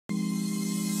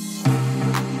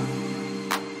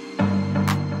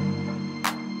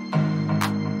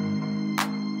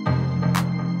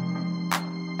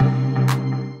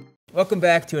Welcome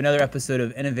back to another episode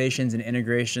of Innovations and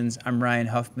Integrations. I'm Ryan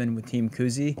Huffman with Team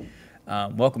CUSI.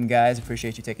 Welcome, guys.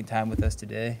 Appreciate you taking time with us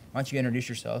today. Why don't you introduce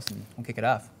yourselves and we'll kick it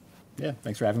off. Yeah,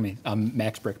 thanks for having me. I'm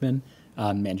Max Brickman,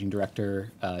 Managing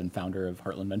Director and founder of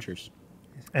Heartland Ventures.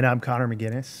 And I'm Conor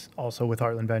McGuinness, also with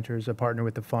Heartland Ventures, a partner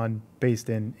with the fund based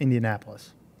in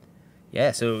Indianapolis.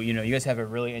 Yeah, so you guys have a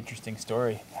really interesting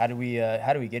story. How do we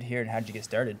get here, and how did you get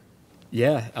started?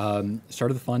 Yeah,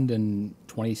 started the fund in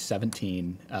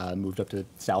 2017. Moved up to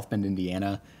South Bend,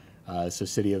 Indiana. It's a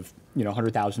city of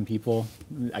 100,000 people.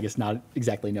 I guess not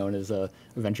exactly known as a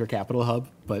venture capital hub,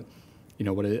 but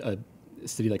what a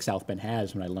city like South Bend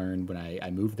has. When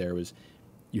I moved there was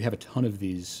you have a ton of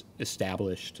these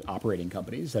established operating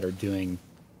companies that are doing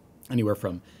anywhere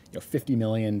from 50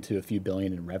 million to a few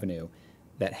billion in revenue,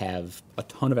 that have a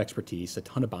ton of expertise, a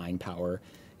ton of buying power.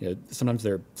 Sometimes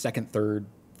they're second, third,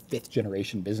 fifth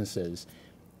generation businesses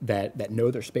that know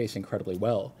their space incredibly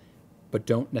well, but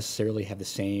don't necessarily have the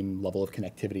same level of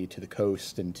connectivity to the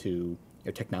coast and to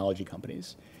technology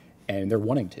companies. And they're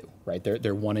wanting to, right?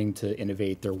 They're wanting to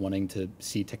innovate. They're wanting to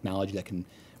see technology that can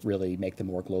really make them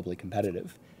more globally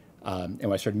competitive. And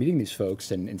when I started meeting these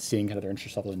folks and seeing kind of their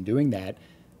interest level in doing that,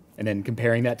 and then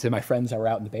comparing that to my friends that were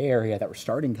out in the Bay Area that were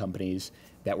starting companies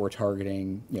that were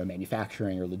targeting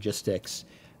manufacturing or logistics,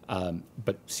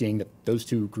 but seeing that those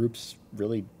two groups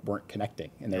really weren't connecting,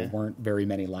 and there weren't very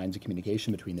many lines of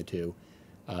communication between the two,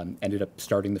 ended up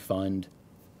starting the fund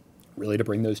really to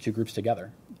bring those two groups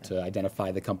together, to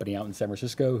identify the company out in San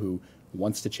Francisco who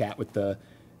wants to chat with the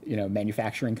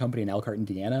manufacturing company in Elkhart,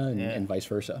 Indiana, and vice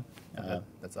versa.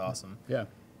 That's awesome. Yeah.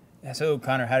 So,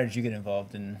 Connor, how did you get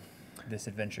involved in this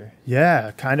adventure?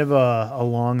 Yeah, kind of a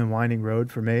long and winding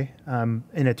road for me. I'm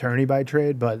an attorney by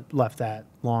trade, but left that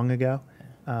long ago,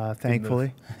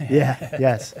 thankfully.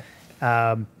 Yes.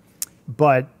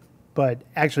 But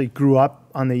actually grew up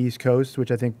on the East Coast,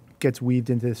 which I think gets weaved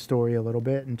into this story a little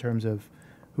bit in terms of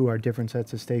who our different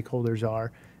sets of stakeholders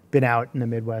are. Been out in the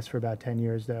Midwest for about 10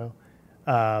 years, though,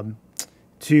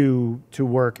 to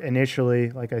work initially,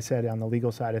 like I said, on the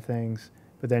legal side of things,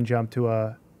 but then jumped to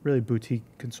a really boutique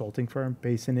consulting firm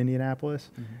based in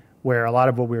Indianapolis, where a lot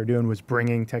of what we were doing was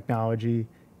bringing technology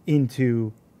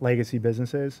into legacy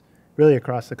businesses, really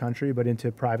across the country, but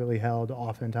into privately held,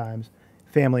 oftentimes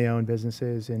family-owned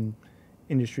businesses in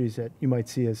industries that you might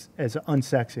see as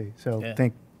unsexy. So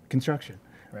think construction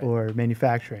or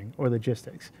manufacturing or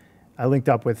logistics. I linked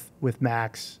up with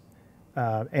Max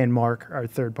and Mark, our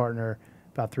third partner,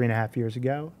 about 3.5 years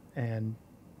ago, and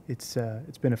it's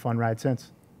been a fun ride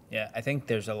since. Yeah, I think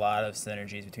there's a lot of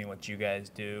synergies between what you guys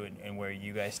do and where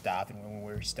you guys stop and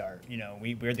where we start.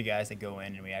 We're the guys that go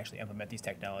in and we actually implement these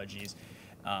technologies.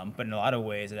 But in a lot of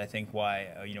ways, and I think why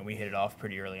we hit it off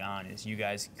pretty early on, is you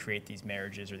guys create these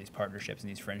marriages or these partnerships and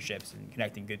these friendships, and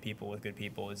connecting good people with good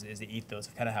people is the ethos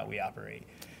of kind of how we operate.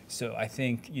 So I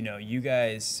think you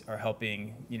guys are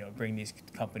helping bring these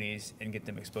companies and get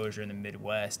them exposure in the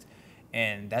Midwest.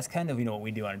 And that's kind of what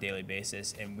we do on a daily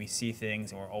basis, and we see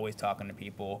things, and we're always talking to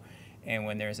people. And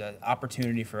when there's an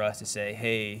opportunity for us to say,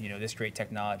 hey, this great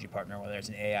technology partner, whether it's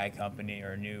an AI company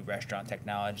or a new restaurant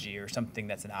technology or something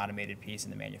that's an automated piece in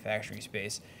the manufacturing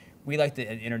space, we like to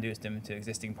introduce them to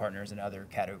existing partners in other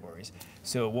categories.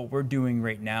 So what we're doing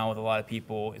right now with a lot of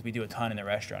people is we do a ton in the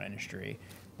restaurant industry.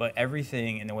 But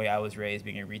everything, in the way I was raised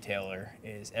being a retailer,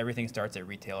 is everything starts at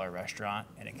retail or restaurant,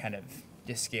 and it kind of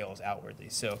just scales outwardly.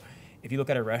 So if you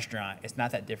look at a restaurant, it's not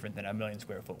that different than a 1 million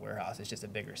square foot warehouse. It's just a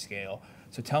bigger scale.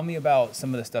 So tell me about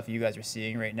some of the stuff you guys are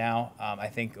seeing right now. I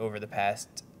think over the past,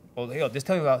 just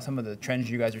tell me about some of the trends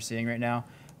you guys are seeing right now,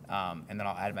 and then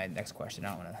I'll add my next question. I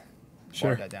don't want to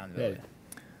water that down.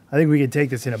 I think we could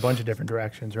take this in a bunch of different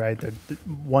directions, right? The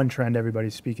one trend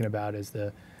everybody's speaking about is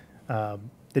the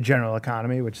general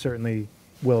economy, which certainly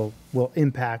will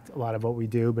impact a lot of what we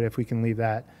do. But if we can leave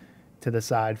that to the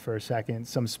side for a second,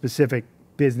 some specific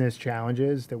business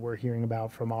challenges that we're hearing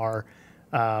about from our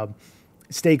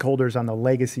stakeholders on the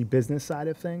legacy business side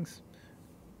of things.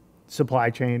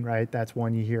 Supply chain, right? That's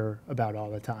one you hear about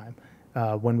all the time.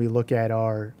 When we look at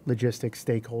our logistics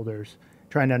stakeholders,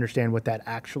 trying to understand what that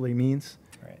actually means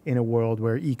in a world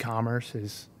where e-commerce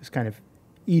is kind of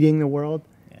eating the world.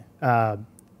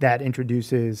 That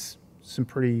introduces some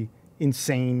pretty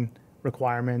insane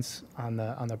requirements on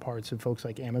the parts of folks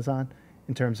like Amazon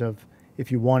in terms of, if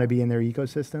you want to be in their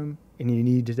ecosystem and you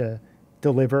need to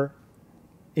deliver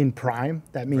in prime,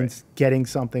 that means getting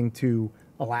something to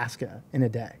Alaska in a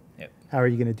day. How are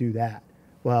you going to do that?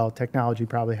 Well, technology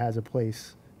probably has a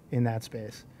place in that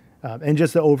space. And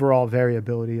just the overall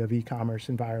variability of e-commerce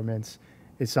environments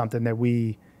is something that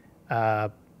we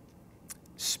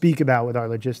speak about with our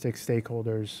logistics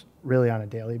stakeholders really on a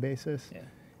daily basis. Yeah.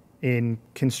 In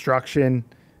construction,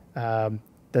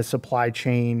 the supply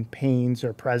chain pains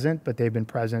are present, but they've been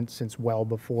present since well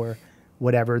before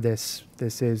whatever this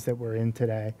is that we're in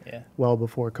today, Yeah. well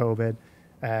before COVID.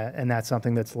 And that's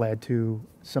something that's led to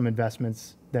some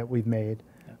investments that we've made.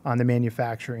 Yeah. On the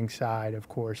manufacturing side, of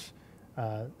course,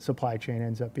 supply chain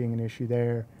ends up being an issue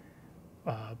there.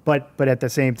 But at the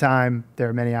same time, there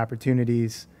are many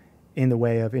opportunities in the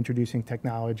way of introducing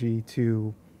technology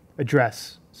to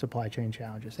address supply chain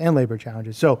challenges and labor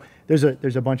challenges. So there's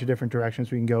a bunch of different directions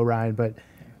we can go, Ryan, but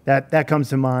that comes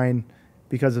to mind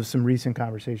because of some recent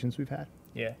conversations we've had.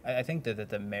 Yeah, I think that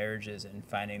the marriages and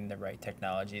finding the right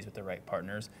technologies with the right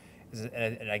partners,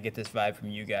 and I get this vibe from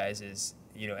you guys, is,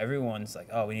 you know, everyone's like,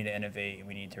 oh, we need to innovate and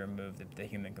we need to remove the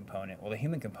human component. Well, the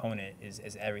human component is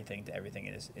everything to everything.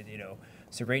 You know,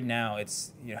 so right now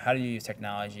it's, you know, how do you use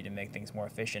technology to make things more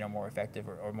efficient or more effective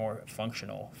or more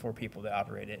functional for people that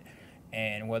operate it?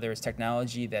 And whether it's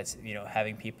technology that's, you know,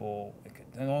 having people,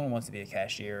 no one wants to be a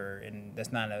cashier, and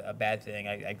that's not a bad thing.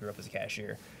 I grew up as a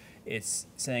cashier. It's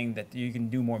saying that you can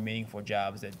do more meaningful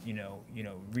jobs that, you know,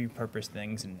 repurpose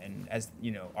things. And as,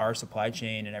 you know, our supply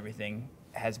chain and everything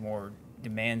has more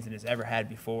demands than it's ever had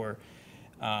before,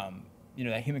 you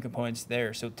know, that human component's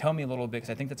there. So tell me a little bit, because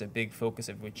I think that's a big focus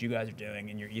of what you guys are doing,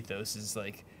 and your ethos is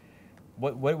like,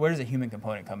 where does the human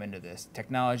component come into this?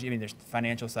 Technology, I mean, there's the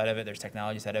financial side of it, there's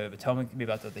technology side of it, but tell me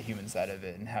about the human side of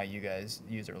it and how you guys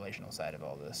use the relational side of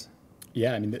all this.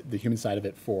 Yeah, I mean, the human side of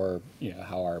it for, you know,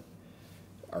 how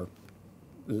our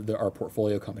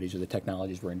portfolio companies or the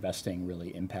technologies we're investing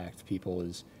really impact people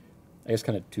is, I guess,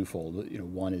 kind of twofold. You know,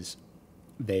 one is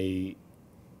they,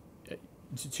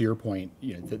 to your point,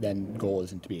 you know, the then goal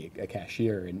isn't to be a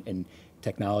cashier, and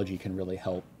technology can really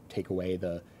help take away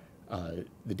the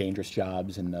dangerous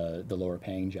jobs and the lower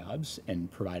paying jobs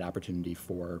and provide opportunity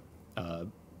for,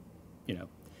 you know,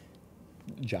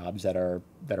 jobs that are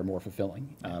more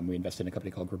fulfilling. We invested in a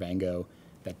company called Grabango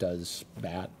that does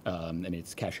that. And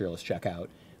it's cashierless checkout,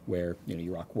 where, you know,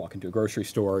 you walk into a grocery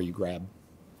store, you grab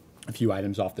a few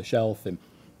items off the shelf, and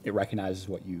it recognizes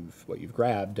what you've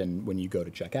grabbed, and when you go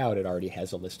to check out, it already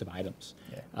has a list of items.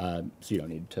 Yeah. So you don't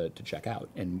need to check out.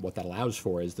 And what that allows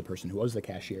for is the person who was the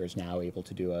cashier is now able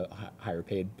to do a higher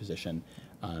paid position,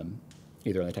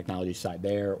 either on the technology side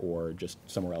there or just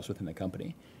somewhere else within the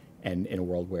company. And in a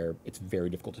world where it's very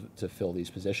difficult to fill these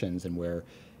positions, and where,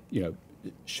 you know,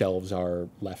 shelves are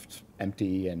left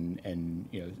empty, and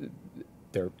you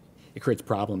know, it creates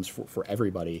problems for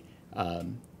everybody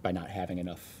by not having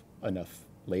enough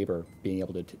labor. Being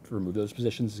able to remove those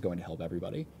positions is going to help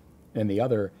everybody. And the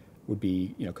other would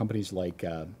be, you know, companies like,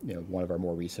 you know, one of our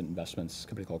more recent investments, a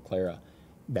company called Clara,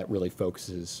 that really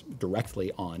focuses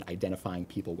directly on identifying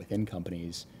people within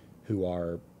companies who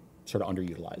are sort of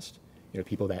underutilized. You know,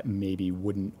 people that maybe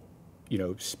wouldn't, you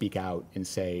know, speak out and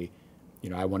say, you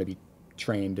know, I want to be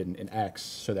trained in X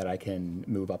so that I can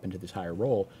move up into this higher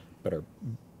role, but are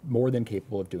more than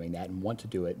capable of doing that and want to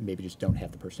do it, maybe just don't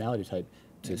have the personality type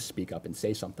to speak up and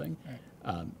say something.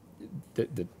 Right.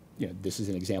 You know, this is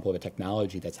an example of a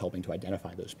technology that's helping to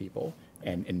identify those people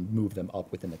and move them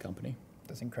up within the company.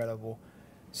 That's incredible.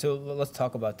 So let's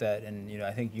talk about that. And, you know,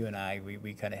 I think you and I,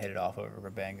 we kind of hit it off over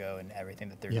Grabango and everything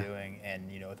that they're doing.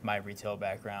 And, you know, with my retail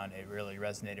background, it really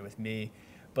resonated with me.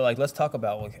 But, like, let's talk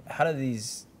about, like, how do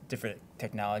these different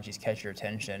technologies catch your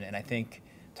attention? And I think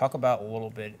talk about a little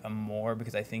bit more,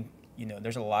 because I think, you know,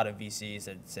 there's a lot of VCs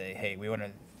that say, hey, we want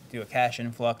to do a cash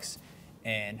influx,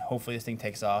 and hopefully this thing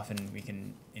takes off and we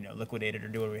can, you know, liquidate it or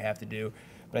do what we have to do.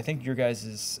 But I think your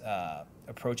guys'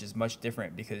 approach is much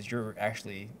different, because you're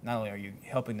actually, not only are you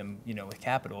helping them, you know, with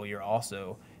capital, you're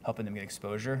also helping them get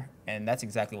exposure. And that's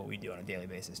exactly what we do on a daily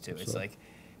basis too. Absolutely. It's like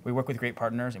we work with great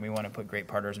partners, and we want to put great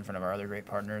partners in front of our other great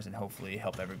partners and hopefully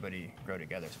help everybody grow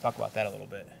together. So talk about that a little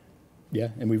bit. Yeah,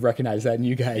 and we've recognized that in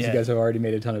you guys. Yeah. You guys have already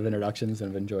made a ton of introductions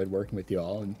and have enjoyed working with you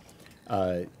all. And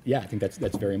yeah, I think that's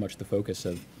very much the focus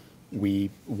of, we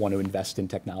want to invest in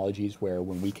technologies where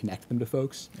when we connect them to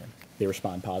folks, they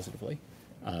respond positively.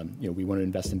 You know, we want to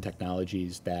invest in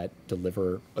technologies that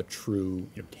deliver a true,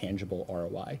 you know, tangible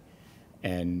ROI.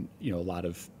 And, you know, a lot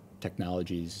of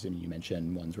technologies, and you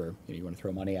mentioned ones where, you know, you want to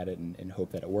throw money at it and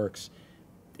hope that it works.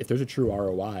 If there's a true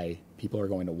ROI, people are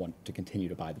going to want to continue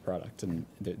to buy the product, and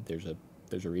there's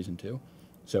a reason to.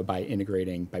 So by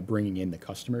bringing in the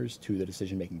customers to the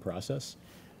decision-making process,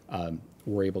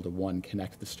 we're able to, one,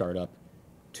 connect the startup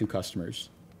to customers,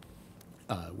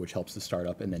 which helps the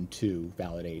startup, and then two,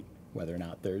 validate whether or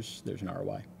not there's an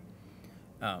ROI.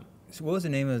 So what was the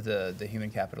name of the human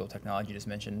capital technology you just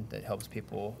mentioned that helps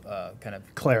people kind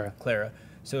of? Clara. Clara.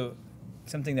 So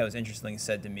something that was interesting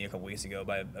said to me a couple weeks ago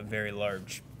by a very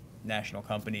large national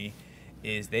company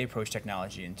is they approach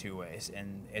technology in two ways.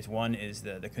 And it's one is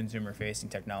the consumer-facing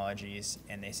technologies,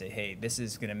 and they say, hey, this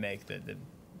is going to make the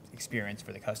experience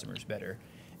for the customers better.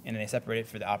 And then they separate it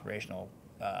for the operational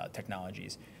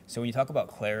technologies. So when you talk about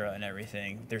Clara and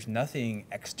everything, there's nothing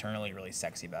externally really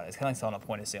sexy about it. It's kind of like selling a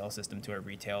point-of-sale system to a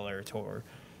retailer, to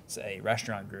a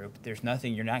restaurant group. There's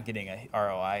nothing, you're not getting a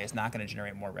ROI. It's not going to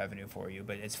generate more revenue for you,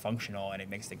 but it's functional and it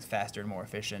makes things faster and more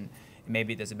efficient. And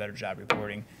maybe it does a better job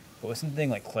reporting. But with something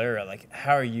like Clara, like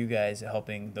how are you guys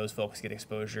helping those folks get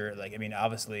exposure? Like, I mean,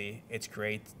 obviously it's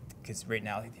great because right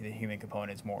now the human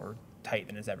component is more tight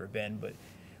than it's ever been, but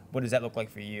what does that look like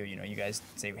for you? You know, you guys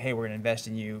say, hey, we're going to invest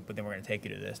in you, but then we're going to take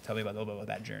you to this. Tell me about a little bit about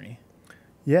that journey.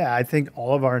 Yeah, I think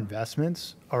all of our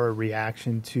investments are a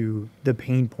reaction to the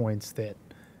pain points that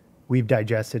we've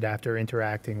digested after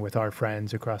interacting with our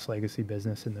friends across legacy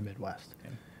business in the Midwest.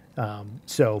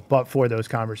 Okay. But for those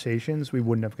conversations, we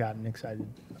wouldn't have gotten excited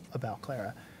about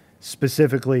Clara.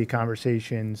 Specifically,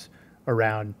 conversations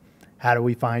around how do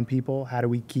we find people, how do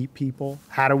we keep people,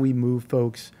 how do we move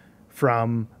folks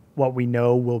from what we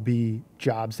know will be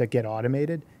jobs that get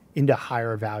automated into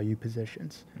higher value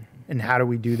positions. Mm-hmm. And how do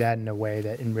we do that in a way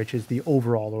that enriches the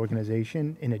overall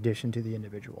organization in addition to the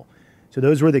individual? So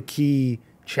those were the key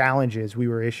challenges we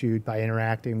were issued by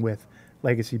interacting with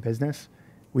legacy business.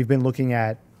 We've been looking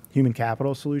at human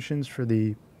capital solutions for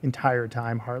the entire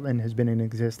time Heartland has been in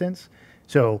existence.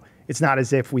 So it's not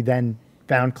as if we then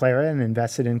found Clara and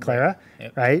invested in Clara,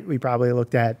 yep. Right? We probably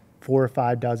looked at 4 or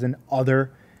 5 dozen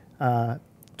other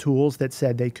tools that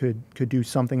said they could do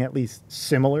something at least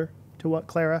similar to what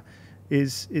Clara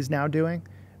is now doing.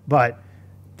 But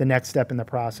the next step in the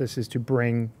process is to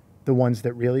bring the ones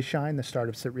that really shine, the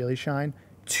startups that really shine,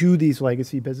 to these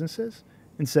legacy businesses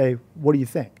and say, what do you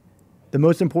think? The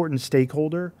most important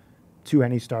stakeholder to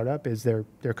any startup is their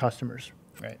customers,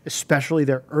 right? Especially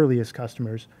their earliest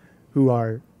customers who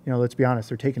are, let's be honest,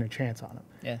 they're taking a chance on them.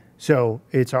 Yeah. So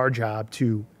it's our job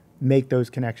to make those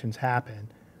connections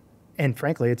happen. And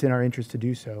frankly, it's in our interest to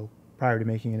do so prior to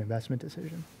making an investment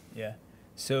decision. Yeah.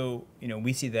 So,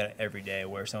 we see that every day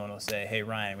where someone will say, hey,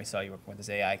 Ryan, we saw you working with this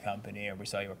AI company, or we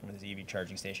saw you working with this EV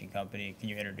charging station company. Can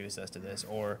you introduce us to this?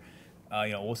 Or,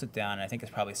 we'll sit down, and I think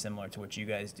it's probably similar to what you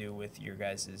guys do with your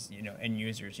guys' end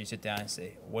users. You sit down and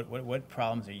say, what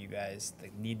problems are you guys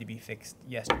that need to be fixed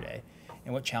yesterday?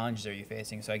 And what challenges are you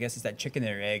facing? So I guess it's that chicken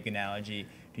or egg analogy.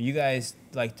 Do you guys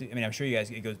like to, I'm sure you guys,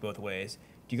 it goes both ways.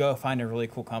 Do you go find a really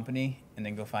cool company and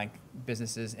then go find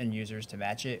businesses, end users to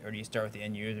match it? Or do you start with the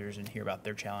end users and hear about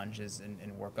their challenges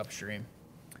and work upstream?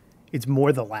 It's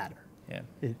more the latter. Yeah.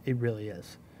 It really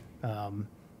is.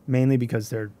 Mainly because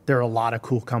there are a lot of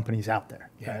cool companies out there,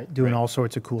 yeah, right? Doing all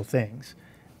sorts of cool things.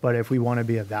 But if we want to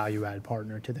be a value-add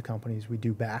partner to the companies we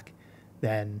do back,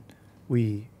 then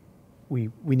we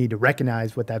need to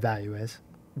recognize what that value is.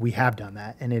 We have done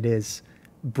that, and it is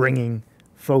bringing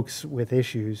folks with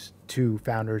issues to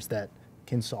founders that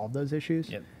can solve those issues.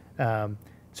 Yep.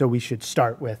 So we should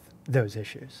start with those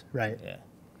issues, right? Yeah.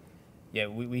 Yeah,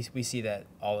 we see that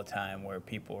all the time where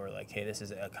people are like, hey, this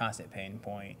is a constant pain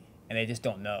point, and they just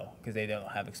don't know because they don't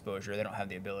have exposure, they don't have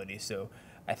the ability. So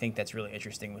I think that's really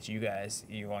interesting with you guys.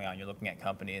 You're going out and you're looking at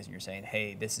companies and you're saying,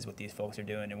 hey, this is what these folks are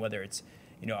doing. And whether it's,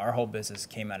 our whole business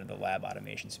came out of the lab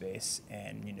automation space,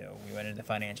 and, we went into the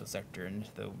financial sector and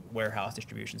the warehouse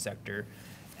distribution sector,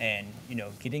 and,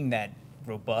 getting that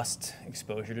robust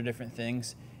exposure to different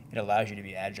things, it allows you to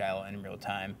be agile in real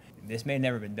time. This may have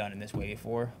never been done in this way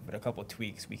before, but a couple of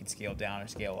tweaks we can scale down or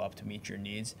scale up to meet your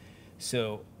needs.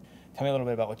 So tell me a little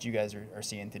bit about what you guys are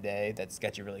seeing today that's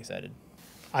got you really excited.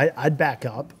 I'd back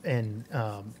up, and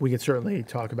we could certainly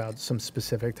talk about some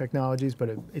specific technologies, but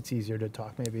it's easier to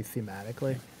talk maybe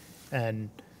thematically, and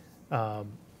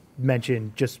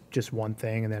mention just one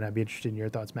thing, and then I'd be interested in your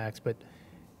thoughts, Max. But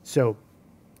so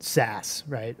SaaS,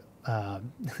 right?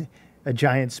 A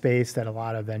giant space that a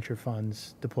lot of venture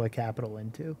funds deploy capital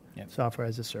into. Yep. Software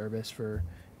as a service for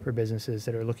businesses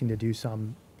that are looking to do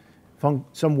some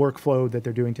workflow that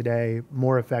they're doing today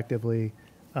more effectively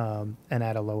and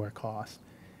at a lower cost.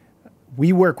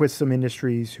 We work with some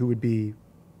industries who would be,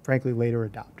 frankly, later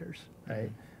adopters, right?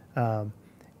 Mm-hmm.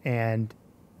 And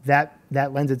that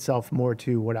lends itself more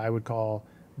to what I would call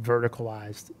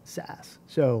verticalized SaaS.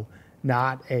 So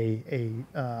not a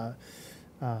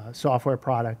software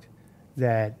product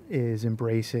that is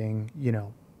embracing,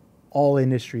 all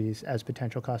industries as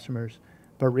potential customers,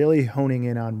 but really honing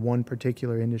in on one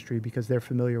particular industry because they're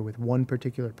familiar with one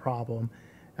particular problem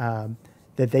that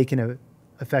they can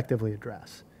effectively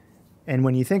address. And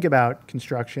when you think about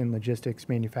construction, logistics,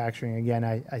 manufacturing, again,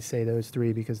 I say those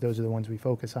three because those are the ones we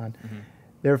focus on.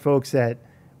 They're folks that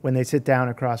when they sit down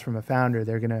across from a founder,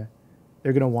 they're gonna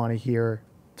want to hear,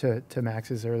 to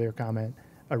Max's earlier comment,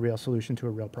 a real solution to a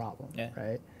real problem,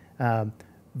 right?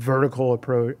 Vertical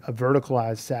approach, a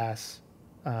verticalized SaaS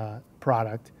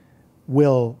product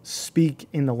will speak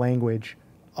in the language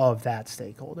of that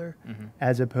stakeholder,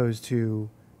 as opposed to,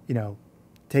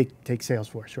 take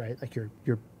Salesforce, right? Like your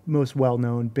most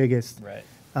well-known, biggest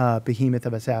behemoth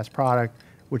of a SaaS product,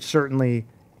 which certainly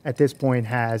at this point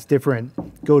has different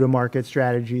go-to-market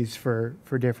strategies for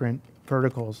different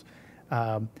verticals.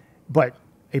 But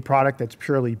a product that's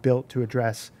purely built to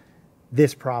address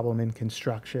this problem in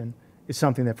construction is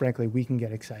something that, frankly, we can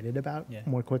get excited about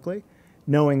more quickly.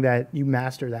 Knowing that you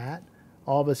master that,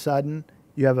 all of a sudden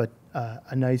you have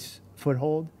a nice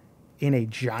foothold in a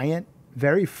giant,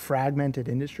 very fragmented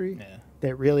industry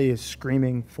that really is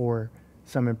screaming for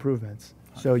some improvements.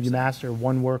 100%. So you master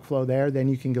one workflow there, then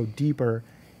you can go deeper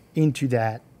into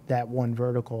that one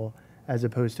vertical as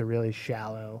opposed to really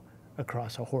shallow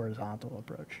across a horizontal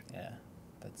approach. Yeah,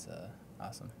 that's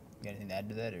awesome. You got anything to add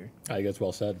to that? Or? I think that's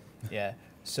well said. Yeah.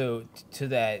 So to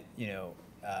that,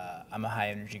 I'm a high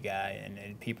energy guy,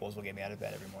 and peoples will get me out of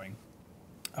bed every morning.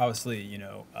 Obviously,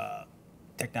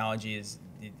 technology is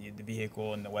the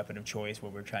vehicle and the weapon of choice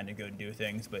where we're trying to go do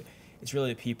things, but it's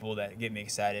really the people that get me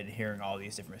excited hearing all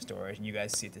these different stories. And you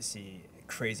guys get to see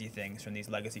crazy things from these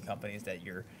legacy companies that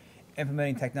you're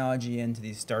implementing technology into,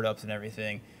 these startups and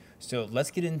everything. So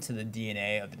let's get into the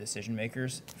DNA of the decision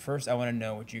makers. First, I want to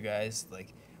know what you guys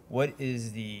like. What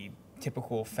is the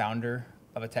typical founder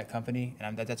of a tech company?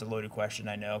 And that's a loaded question,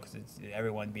 I know, because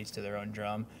everyone beats to their own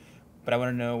drum. But I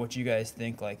want to know what you guys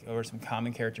think, like, over some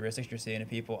common characteristics you're seeing in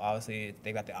people. Obviously,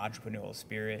 they got the entrepreneurial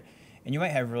spirit. And you might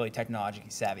have really technologically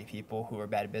savvy people who are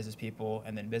bad business people,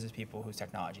 and then business people whose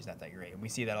technology is not that great. And we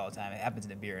see that all the time. It happens in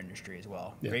the beer industry as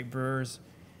well. Yeah. Great brewers,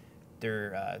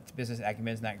 their business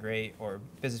acumen is not great, or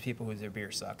business people whose their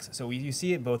beer sucks. So you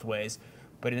see it both ways.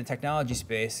 But in the technology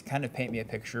space, kind of paint me a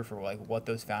picture for like what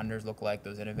those founders look like,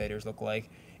 those innovators look like.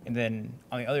 And then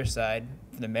on the other side,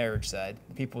 from the marriage side,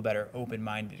 the people that are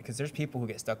open-minded, because there's people who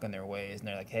get stuck in their ways and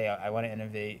they're like, hey, I want to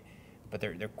innovate, but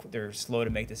they're slow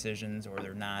to make decisions, or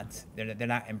they're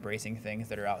not embracing things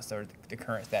that are outside the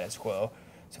current status quo.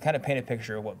 So kind of paint a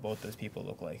picture of what both those people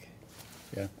look like.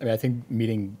 Yeah, I mean, I think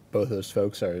meeting both those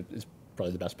folks is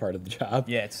probably the best part of the job.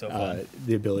 Yeah, it's so fun.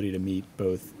 The ability to meet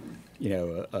both,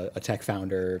 a tech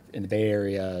founder in the Bay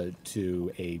Area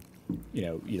to a,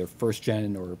 either first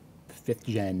gen or fifth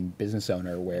gen business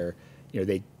owner where,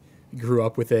 they grew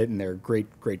up with it and their great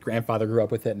grandfather grew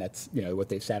up with it, and that's, what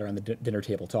they've sat around the dinner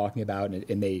table talking about,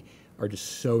 and they are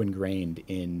just so ingrained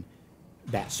in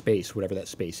that space, whatever that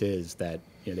space is, that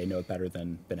they know it better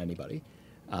than anybody.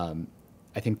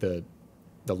 I think the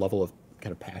level of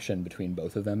kind of passion between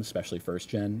both of them, especially first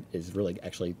gen, is really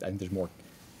actually, I think there's more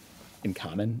in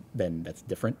common than that's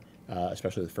different,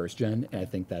 especially with first gen. And I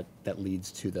think that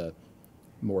leads to the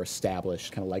more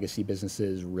established kind of legacy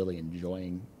businesses really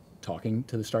enjoying talking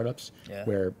to the startups,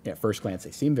 where at first glance they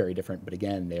seem very different, but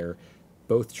again, they're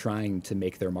both trying to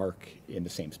make their mark in the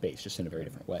same space, just in a very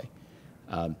different way.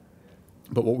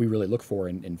 But what we really look for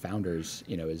in founders,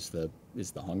 is the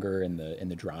hunger and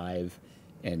the drive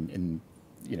and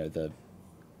the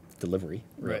delivery,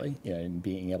 really, and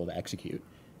being able to execute.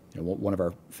 One of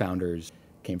our founders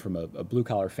came from a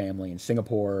blue-collar family in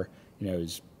Singapore.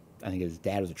 I think his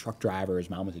dad was a truck driver,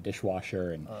 his mom was a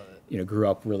dishwasher, and grew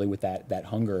up really with that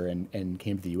hunger, and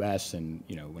came to the U.S. and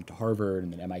went to Harvard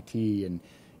and then MIT, and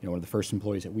one of the first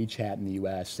employees at WeChat in the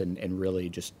U.S. and really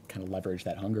just kind of leveraged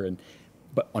that hunger,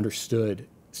 but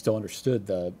still understood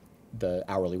the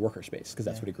hourly worker space, because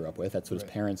that's what he grew up with. That's what his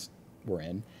parents were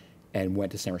in, and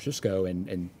went to San Francisco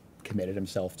and committed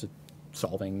himself to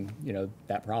solving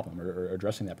that problem or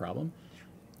addressing that problem,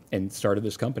 and started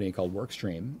this company called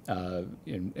WorkStream.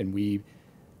 And we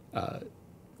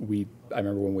I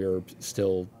remember when we were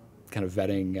still kind of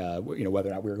vetting whether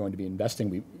or not we were going to be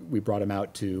investing, we brought him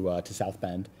out to South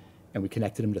Bend, and we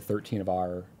connected him to 13 of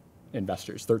our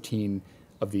investors, 13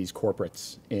 of these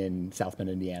corporates in South Bend,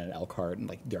 Indiana, and Elkhart, and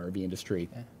like the RV industry.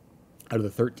 Out of the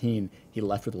 13, he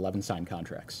left with 11 signed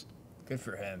contracts. Good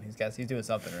for him. He's doing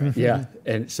something right. Yeah,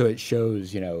 and so it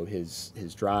shows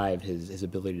his drive, his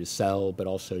ability to sell, but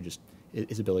also just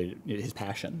his ability, his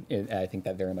passion. And I think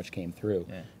that very much came through.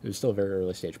 Yeah. It was still a very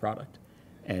early stage product,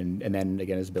 and then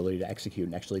again his ability to execute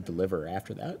and actually deliver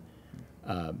after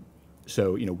that.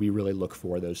 So we really look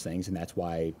for those things, and that's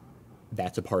why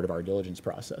that's a part of our diligence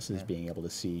process, is being able to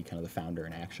see kind of the founder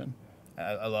in action.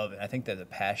 I love it. I think that the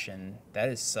passion, that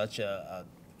is such a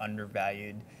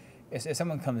undervalued. If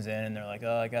someone comes in and they're like,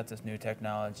 oh, I got this new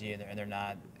technology, and they're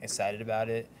not excited about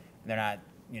it, and they're not,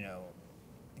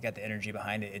 got the energy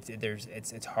behind it,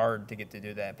 it's hard to get to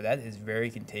do that. But that is very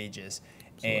contagious.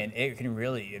 Absolutely. And it can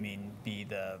really, be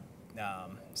the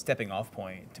stepping off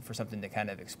point for something to kind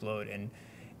of explode. And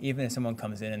even if someone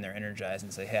comes in and they're energized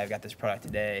and say, hey, I've got this product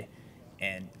today,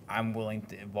 and I'm willing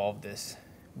to evolve this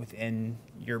within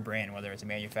your brand, whether it's a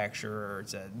manufacturer or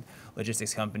it's a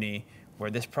logistics company,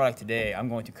 where this product today, I'm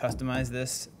going to customize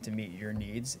this to meet your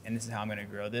needs, and this is how I'm going to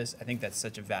grow this. I think that's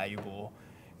such a valuable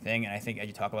thing. And I think as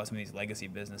you talk about some of these legacy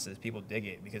businesses, people dig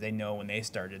it because they know when they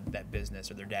started that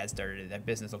business or their dad started it, that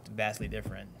business looked vastly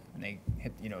different. And they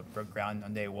hit, broke ground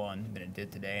on day one than it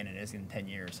did today, and it is in 10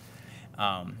 years.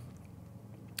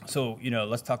 So,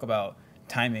 let's talk about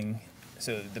timing.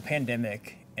 So the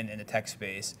pandemic and in the tech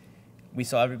space, we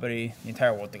saw everybody, the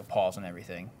entire world, take a pause on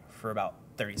everything for about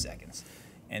 30 seconds.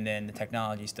 And then the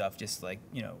technology stuff just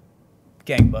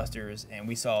gangbusters. And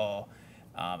we saw,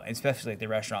 especially the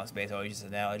restaurant space, I always use this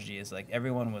analogy, is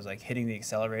everyone was hitting the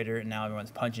accelerator, and now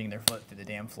everyone's punching their foot through the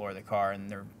damn floor of the car, and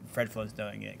their Fred Flint's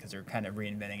doing it because they're kind of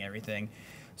reinventing everything.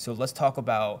 So let's talk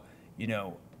about,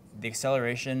 the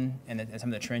acceleration and some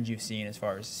of the trends you've seen as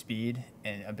far as speed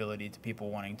and ability to people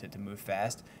wanting to move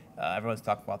fast. Everyone's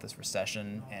talking about this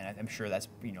recession, and I'm sure that's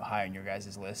high on your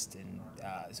guys' list. And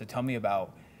so tell me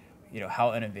about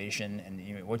how innovation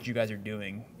and what you guys are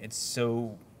doing.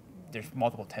 There's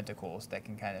multiple tentacles that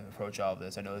can kind of approach all of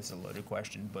this. I know this is a loaded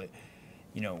question, but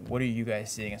what are you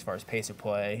guys seeing as far as pace of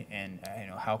play, and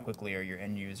how quickly are your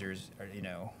end users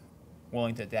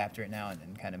willing to adapt right now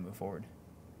and kind of move forward?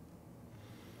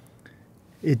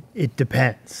 It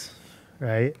depends,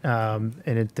 right? And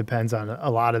it depends on a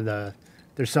lot of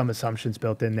there's some assumptions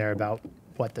built in there about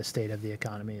what the state of the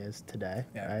economy is today,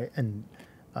 yeah. Right? And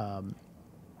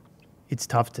it's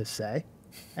tough to say.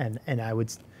 And I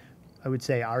would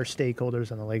say our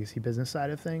stakeholders on the legacy business side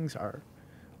of things are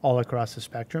all across the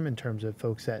spectrum in terms of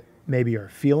folks that maybe are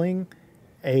feeling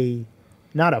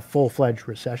not a full-fledged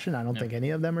recession. I don't think any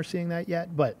of them are seeing that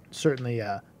yet, but certainly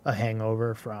a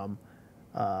hangover from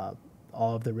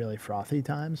all of the really frothy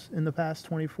times in the past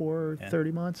 24,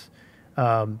 30 months.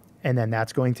 And then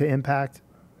that's going to impact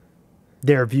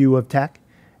their view of tech.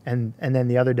 And then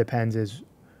the other depends is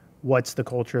what's the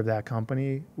culture of that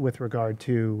company with regard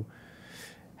to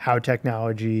how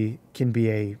technology can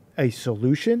be a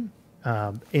solution,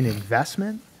 an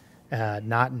investment,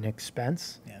 not an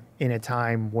expense in a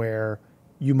time where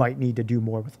you might need to do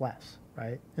more with less,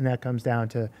 right? And that comes down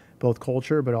to both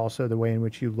culture, but also the way in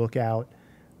which you look out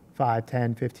 5,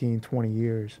 10, 15, 20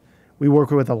 years. We work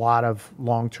with a lot of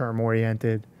long-term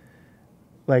oriented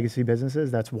legacy businesses.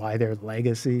 That's why they're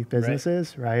legacy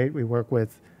businesses, right? We work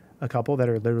with a couple that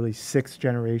are literally 6th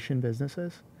generation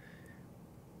businesses.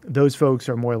 Those folks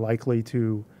are more likely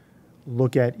to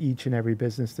look at each and every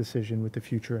business decision with the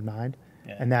future in mind.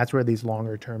 Yeah. And that's where these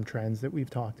longer term trends that we've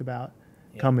talked about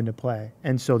come into play.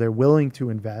 And so they're willing to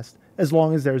invest as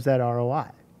long as there's that ROI,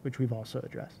 which we've also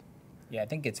addressed. Yeah, I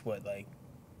think it's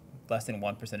less than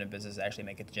 1% of businesses actually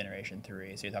make it to generation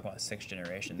 3. So you're talking about 6th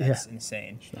generation. That's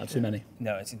insane. Not too many.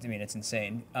 No, it's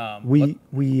insane.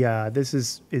 This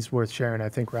is worth sharing, I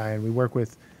think, Ryan. We work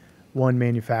with one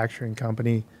manufacturing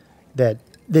company that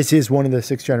this is one of the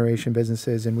 6th generation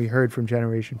businesses, and we heard from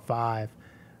generation 5,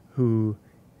 who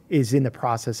is in the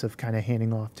process of kind of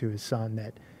handing off to his son,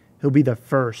 that he'll be the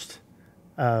first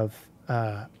of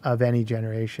any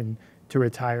generation to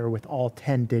retire with all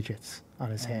 10 digits on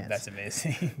his hands. That's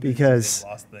amazing. Because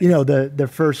the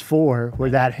first 4 were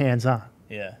that hands-on.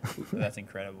 Yeah, that's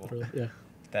incredible. Yeah,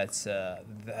 that's I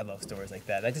love stories like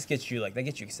that. That just gets you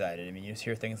excited. You just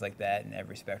hear things like that in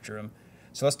every spectrum.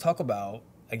 So let's talk about,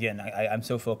 again, I'm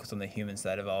so focused on the human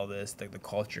side of all this, the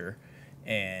culture.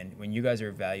 And when you guys are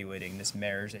evaluating this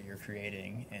marriage that you're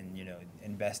creating and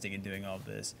investing and doing all of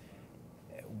this,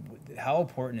 how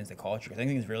important is the culture? I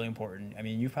think it's really important.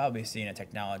 You've probably seen a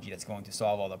technology that's going to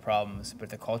solve all the problems, but if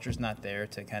the culture's not there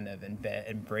to kind of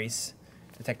embrace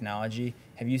the technology,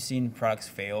 have you seen products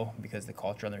fail because the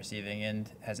culture on the receiving end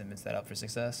hasn't been set up for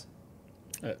success?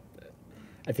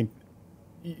 I think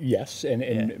yes,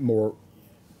 and more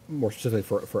specifically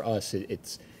for us,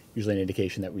 it's usually an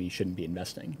indication that we shouldn't be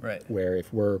investing. Right. Where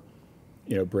if we're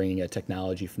bringing a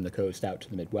technology from the coast out to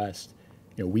the Midwest,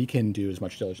 we can do as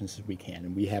much diligence as we can,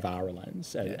 and we have our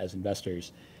lens as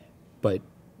investors, but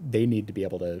they need to be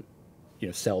able to,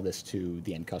 sell this to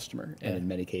the end customer. And in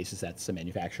many cases, that's a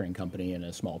manufacturing company in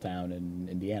a small town in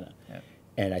Indiana. Yeah.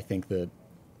 And I think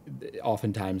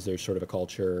oftentimes there's sort of a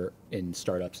culture in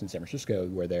startups in San Francisco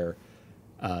where they're,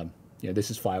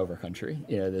 this is flyover country.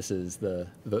 This is the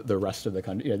rest of the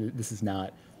country. This is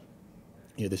not,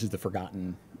 this is the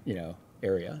forgotten,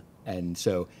 area. And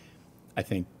so I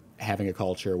think having a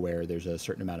culture where there's a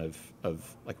certain amount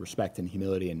of like respect and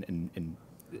humility and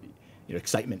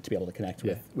excitement to be able to connect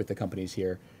with the companies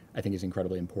here, I think is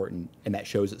incredibly important. And that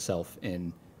shows itself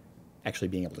in actually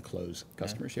being able to close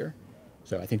customers here.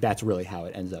 So I think that's really how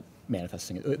it ends up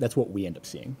manifesting. That's what we end up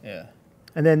seeing. Yeah.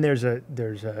 And then there's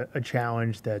a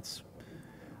challenge that's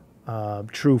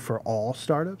true for all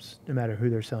startups, no matter who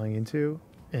they're selling into,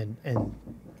 and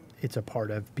it's a part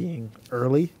of being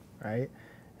early, right?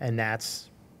 And that's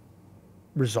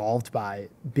resolved by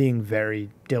being very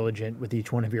diligent with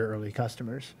each one of your early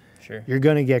customers. Sure. You're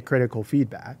going to get critical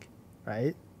feedback,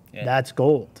 right? Yeah. That's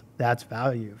gold. That's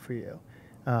value for you.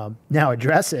 Now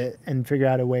address it and figure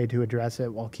out a way to address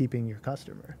it while keeping your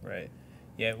customer. Right.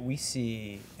 Yeah, we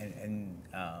see, and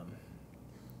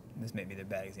this may be the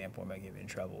bad example, I might get in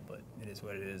trouble, but it is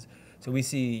what it is. So we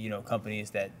see,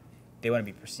 companies that they want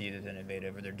to be perceived as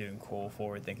innovative, or they're doing cool,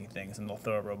 forward-thinking things, and they'll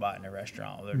throw a robot in a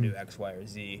restaurant, or they'll do X, Y, or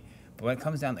Z. But when it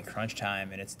comes down to crunch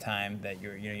time, and it's time that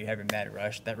you have your mad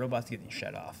rush, that robot's getting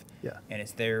shut off. Yeah. And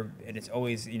it's there, and it's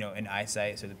always, in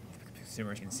eyesight, so the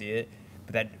consumers can see it.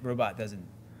 But that robot doesn't,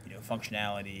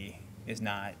 functionality is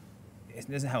not, it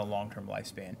doesn't have a long-term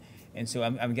lifespan. And so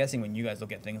I'm guessing when you guys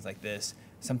look at things like this,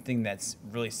 something that's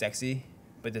really sexy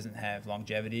but doesn't have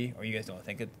longevity, or you guys don't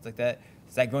think it's like that,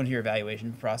 does that go into your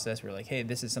evaluation process where like, hey,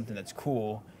 this is something that's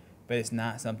cool, but it's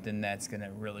not something that's going to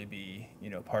really be,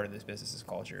 part of this business's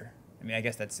culture? I mean, I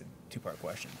guess that's a two-part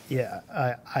question. Yeah,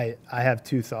 I have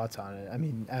two thoughts on it. I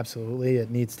mean, absolutely, it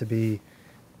needs to be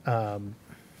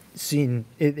seen.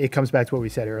 It comes back to what we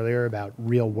said earlier about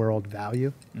real-world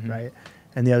value, right?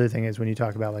 And the other thing is when you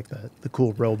talk about like the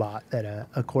cool robot that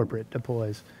a corporate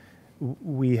deploys,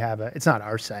 we have it's not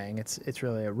our saying, it's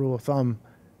really a rule of thumb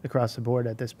across the board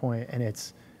at this point, and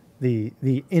it's the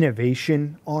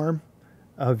innovation arm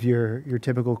of your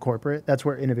typical corporate. That's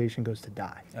where innovation goes to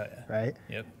die, right?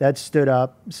 Yep. That stood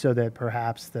up so that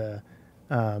perhaps the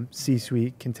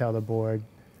C-suite can tell the board,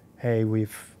 hey,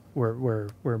 we're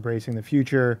embracing the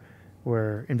future,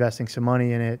 we're investing some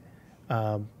money in it.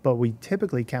 But we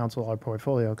typically counsel our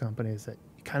portfolio companies that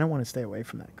you kind of want to stay away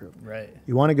from that group. Right.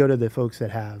 You want to go to the folks that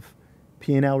have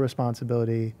P&L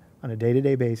responsibility on a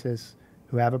day-to-day basis,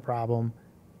 who have a problem,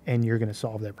 and you're going to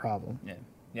solve their problem. Yeah.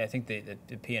 Yeah, I think the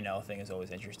P&L thing is always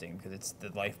interesting because it's the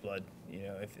lifeblood.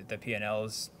 If the P&L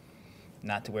is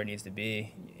not to where it needs to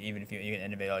be, even if you can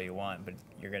innovate all you want, but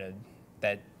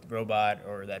that robot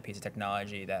or that piece of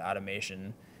technology, that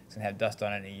automation, it's going to have dust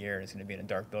on it in a year, and it's going to be in a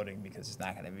dark building because it's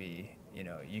not going to be,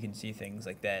 you can see things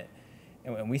like that.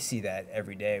 And we see that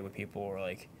every day with people who are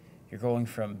like, you're going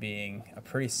from being a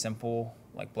pretty simple,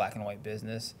 like black and white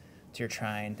business to you're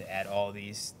trying to add all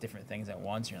these different things at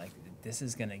once. And you're like, this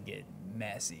is going to get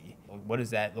messy. What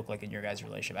does that look like in your guys'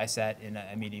 relationship? I sat in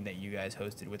a meeting that you guys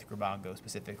hosted with Grabango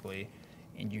specifically,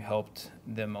 and you helped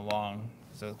them along.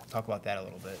 So talk about that a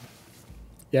little bit.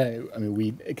 Yeah, I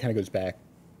mean, it kind of goes back,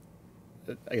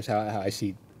 I guess how I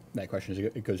see that question is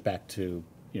it goes back to,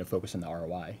 focus on the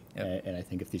ROI. Yep. And I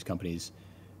think if these companies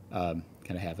kind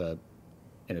of have an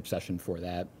obsession for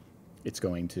that, it's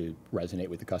going to resonate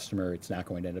with the customer. It's not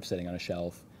going to end up sitting on a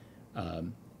shelf.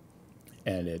 And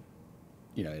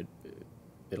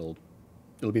it'll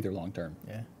be there long term.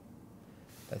 Yeah,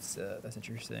 that's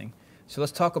interesting. So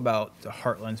let's talk about the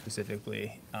Heartland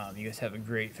specifically. You guys have a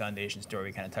great foundation story.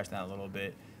 We kind of touched on it a little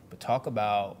bit, but talk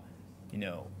about,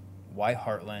 why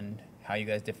Heartland, how you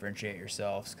guys differentiate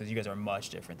yourselves, because you guys are much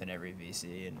different than every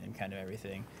VC and kind of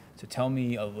everything. So tell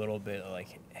me a little bit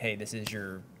like, hey, this is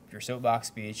your soapbox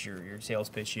speech, your sales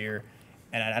pitch here.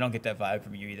 And I don't get that vibe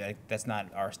from you either. That's not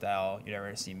our style. You're never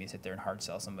going to see me sit there and hard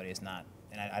sell somebody. It's not.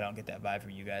 And I don't get that vibe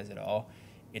from you guys at all.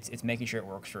 It's making sure it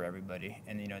works for everybody.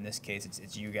 And, in this case,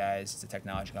 it's you guys, it's a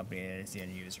technology company, and it's the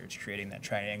end user. It's creating that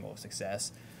triangle of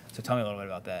success. So tell me a little bit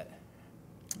about that.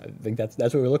 I think that's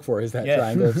what we look for, is that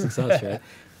triangle of success, right?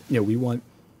 We want,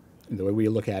 the way we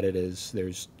look at it is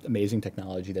there's amazing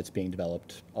technology that's being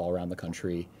developed all around the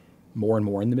country, more and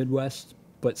more in the Midwest,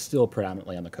 but still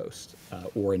predominantly on the coast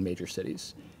or in major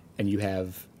cities. And you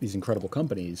have these incredible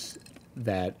companies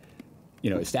that,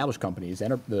 established companies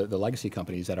and the legacy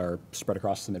companies that are spread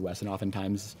across the Midwest and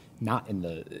oftentimes not in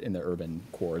the urban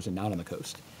cores and not on the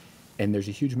coast. And there's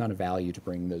a huge amount of value to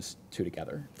bring those two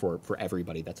together for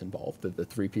everybody that's involved. The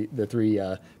three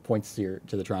points to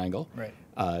the triangle. Right.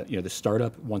 The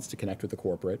startup wants to connect with the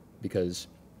corporate because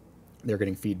they're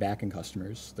getting feedback and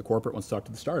customers. The corporate wants to talk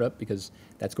to the startup because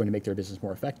that's going to make their business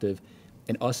more effective.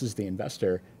 And us as the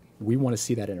investor, we want to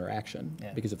see that interaction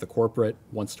because if the corporate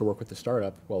wants to work with the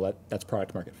startup, well, that's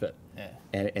product market fit. Yeah.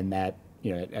 And that,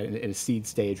 at a seed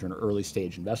stage or an early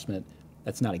stage investment,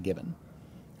 that's not a given.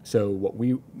 So what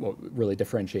really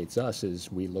differentiates us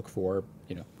is we look for,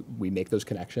 we make those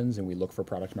connections and we look for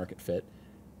product market fit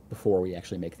before we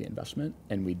actually make the investment.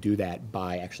 And we do that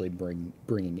by actually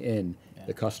bringing in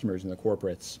the customers and the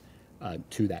corporates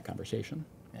to that conversation.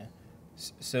 Yeah.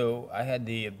 So I had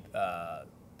the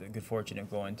good fortune of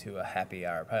going to a happy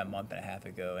hour probably a month and a half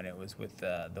ago, and it was with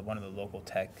one of the local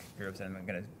tech groups, and I'm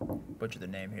going to butcher the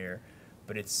name here,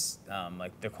 but it's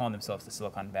like they're calling themselves the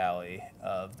Silicon Valley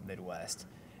of the Midwest,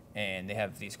 and they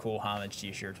have these cool homage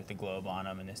T-shirts with the globe on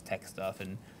them and this tech stuff.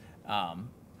 And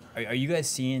are you guys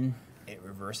seeing it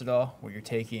reverse at all, where you're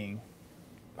taking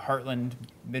Heartland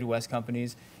Midwest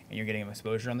companies and you're getting them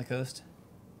exposure on the coast?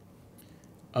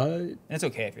 And it's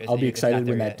okay if I'll be excited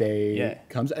when that day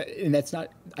comes. And that's not,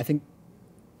 I think,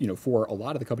 for a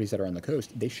lot of the companies that are on the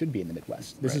coast, they should be in the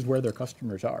Midwest. This is where their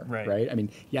customers are, right? I mean,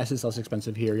 yes, it's less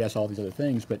expensive here. Yes, all these other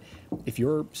things. But if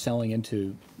you're selling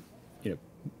into,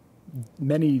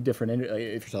 many different,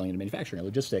 if you're selling into manufacturing or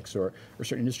logistics or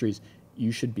certain industries,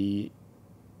 you should be,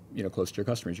 close to your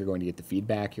customers. You're going to get the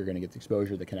feedback. You're going to get the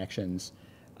exposure, the connections,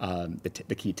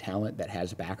 the key talent that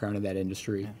has a background in that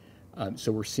industry.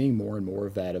 So we're seeing more and more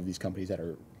of that, of these companies that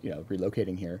are,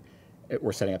 relocating here.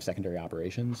 We're setting up secondary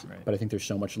operations, but I think there's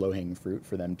so much low-hanging fruit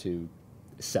for them to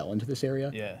sell into this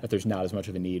area that there's not as much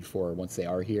of a need for, once they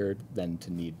are here, than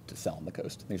to need to sell on the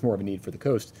coast. There's more of a need for the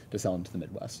coast to sell into the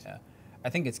Midwest. Yeah, I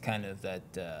think it's kind of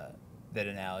that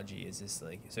analogy is just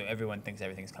like, so everyone thinks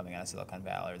everything's coming out of Silicon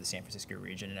Valley or the San Francisco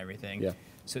region and everything. Yeah.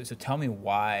 So tell me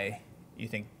why you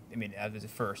think, I mean, as a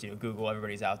first, Google,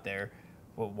 everybody's out there.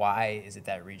 Well, why is it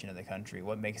that region of the country?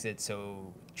 What makes it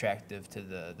so attractive to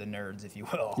the nerds, if you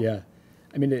will? Yeah,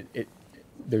 I mean,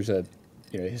 there's a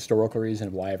historical reason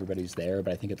of why everybody's there,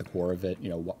 but I think at the core of it,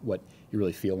 what you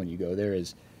really feel when you go there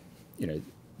is,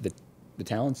 the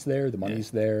talent's there, the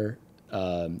money's there,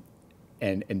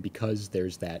 and because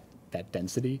there's that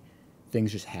density,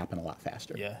 things just happen a lot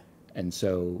faster. Yeah. And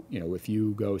so if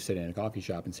you go sit in a coffee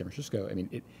shop in San Francisco, I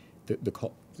mean,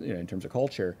 in terms of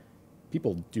culture,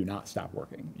 people do not stop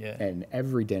working. Yeah. And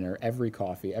every dinner, every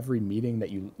coffee, every meeting that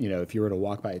if you were to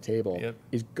walk by a table,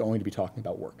 is going to be talking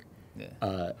about work.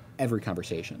 Yeah. Every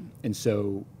conversation. And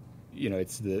so,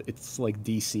 it's like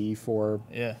DC for,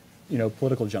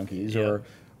 political junkies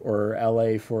or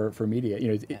LA for media.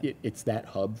 It's that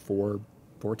hub for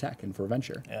tech and for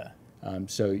venture. Yeah.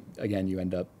 So again, you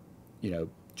end up,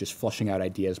 just flushing out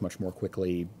ideas much more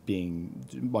quickly, being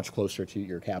much closer to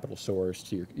your capital source,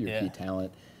 to your key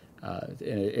talent. And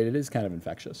it is kind of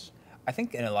infectious. I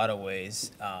think in a lot of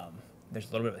ways, there's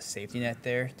a little bit of a safety net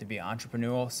there to be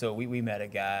entrepreneurial. So we met a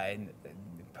guy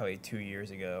probably 2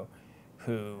 years ago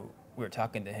who we were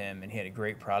talking to him, and he had a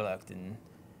great product, and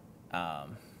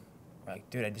we're like,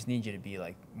 dude, I just need you to be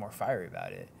like more fiery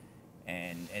about it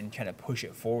and kind of push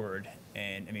it forward.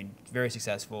 And I mean, very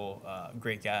successful,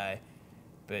 great guy,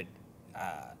 but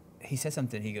he said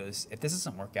something. He goes, if this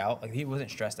doesn't work out, like he wasn't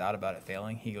stressed out about it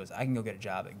failing. He goes, I can go get a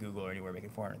job at Google or anywhere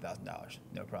making $400,000,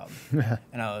 no problem.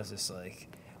 And I was just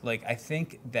like I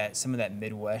think that some of that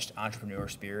Midwest entrepreneur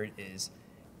spirit is,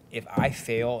 if I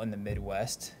fail in the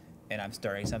Midwest and I'm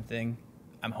starting something,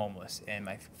 I'm homeless and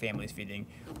my family's feeding.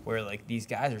 Where like these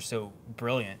guys are so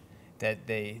brilliant that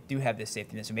they do have this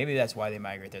safety net. So maybe that's why they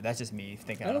migrate there. That's just me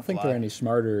thinking. I don't think they're any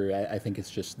smarter. I think it's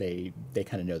just they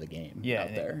kind of know the game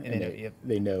out there, and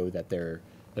they know that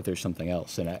there's something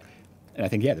else. And I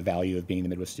think the value of being in the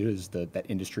Midwest too is that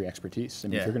industry expertise. I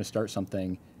mean, if you're going to start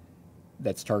something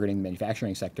that's targeting the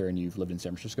manufacturing sector, and you've lived in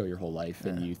San Francisco your whole life,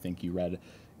 and you think you read,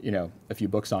 a few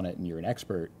books on it, and you're an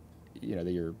expert,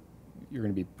 that you're going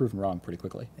to be proven wrong pretty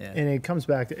quickly. Yeah. And it comes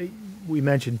back to, we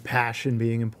mentioned passion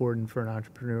being important for an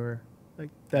entrepreneur. Like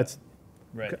that's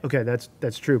right. Okay,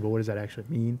 that's true, but what does that actually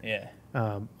mean? Yeah.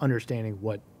 Understanding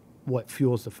what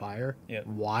fuels the fire. Yeah.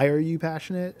 Why are you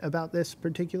passionate about this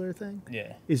particular thing?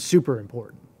 Yeah. Is super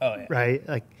important. Oh yeah. Right?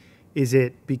 Like, is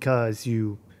it because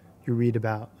you read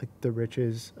about like the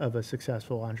riches of a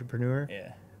successful entrepreneur?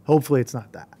 Yeah. Hopefully it's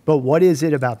not that. But what is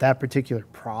it about that particular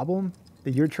problem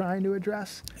that you're trying to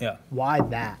address? Yeah. Why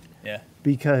that? Yeah.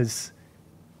 Because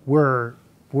we're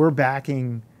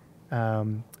backing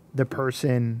the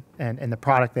person and the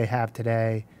product they have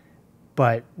today,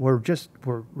 but we're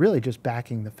really just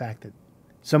backing the fact that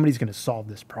somebody's going to solve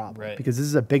this problem. Right. Because this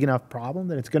is a big enough problem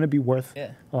that it's going to be worth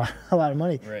a lot of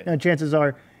money. Right. Now, chances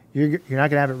are you're not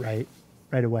going to have it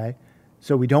right away.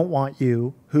 So we don't want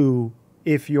you who,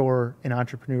 if you're an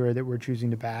entrepreneur that we're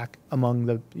choosing to back among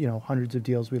the hundreds of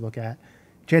deals we look at,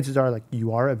 chances are like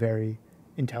you are a very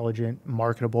intelligent,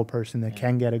 marketable person that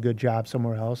can get a good job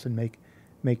somewhere else and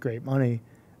make great money.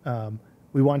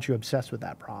 We want you obsessed with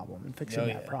that problem and fixing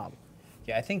that problem.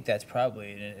 Yeah, I think that's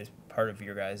probably as part of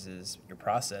your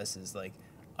process is like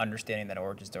understanding that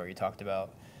origin story you talked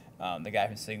about. The guy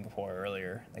from Singapore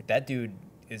earlier, like that dude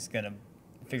is gonna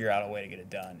figure out a way to get it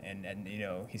done, and you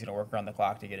know he's gonna work around the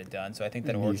clock to get it done. So I think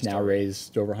that origin he's now story,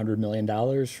 raised over $100 million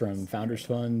from Founders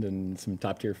Fund and some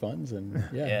top tier funds, and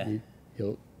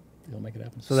he'll make it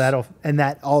happen. So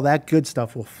all that good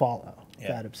stuff will follow.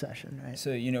 That obsession, right?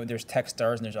 So, you know, there's tech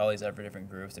stars and there's all these other different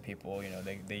groups that people, you know,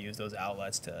 they use those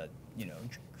outlets to, you know,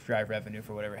 drive revenue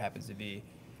for whatever it happens to be.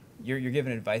 You're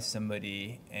giving advice to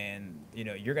somebody, and, you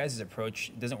know, your guys'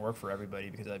 approach doesn't work for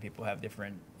everybody because other people have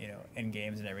different, you know, end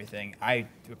games and everything. I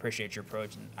appreciate your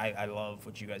approach, and I love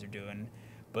what you guys are doing.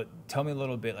 But tell me a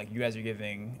little bit, like, you guys are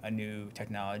giving a new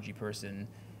technology person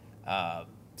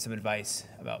some advice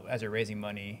about as they're raising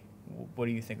money. What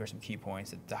do you think are some key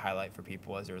points to highlight for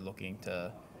people as they're looking to,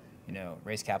 you know,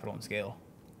 raise capital and scale?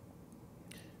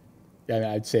 Yeah, I mean,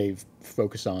 I'd say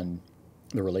focus on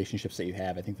the relationships that you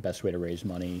have. I think the best way to raise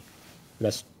money, the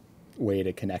best way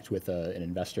to connect with an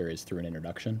investor is through an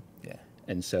introduction. Yeah.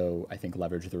 And so I think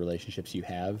leverage the relationships you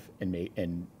have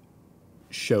and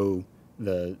show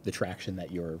the traction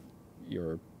that you're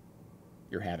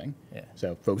having. Yeah.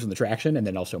 So focus on the traction and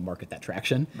then also market that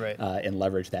traction, right. And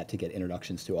leverage that to get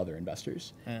introductions to other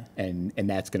investors. Yeah. And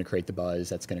that's going to create the buzz.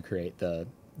 That's going to create the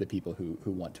people who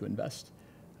want to invest,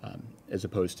 as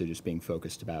opposed to just being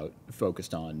focused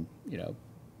on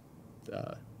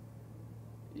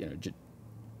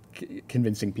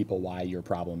convincing people why your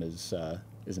problem is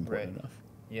important enough.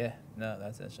 Yeah. No,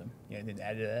 that's awesome. You got anything to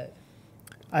add to that?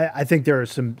 I think there are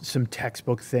some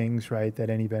textbook things, right, that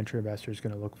any venture investor is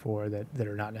going to look for that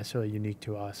are not necessarily unique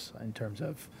to us in terms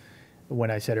of when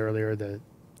I said earlier the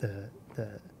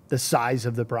size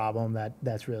of the problem,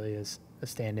 that's really is a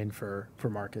stand-in for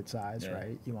market size,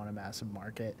 right? You want a massive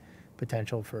market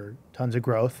potential for tons of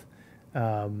growth,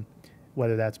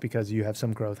 whether that's because you have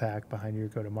some growth hack behind your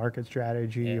go-to-market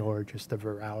strategy or just the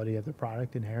virality of the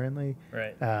product inherently.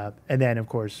 Right. And then, of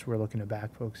course, we're looking to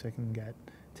back folks that can get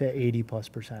to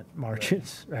 80+%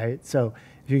 margins, right? So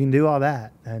if you can do all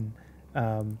that, then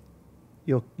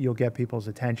you'll get people's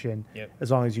attention. Yep.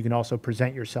 As long as you can also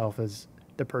present yourself as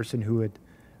the person who would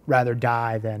rather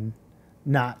die than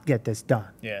not get this done,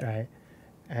 right?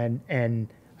 And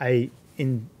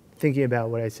in thinking about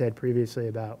what I said previously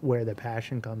about where the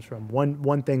passion comes from,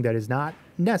 one thing that is not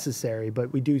necessary,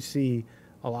 but we do see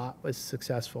a lot with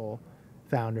successful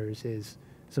founders is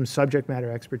some subject matter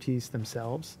expertise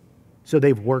themselves. So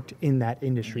they've worked in that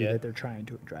industry that they're trying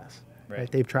to address. Right?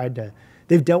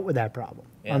 They've dealt with that problem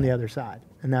on the other side,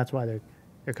 and that's why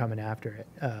they're coming after it.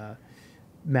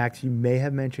 Max, you may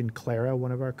have mentioned Clara,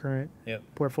 one of our current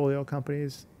portfolio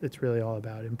companies. It's really all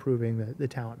about improving the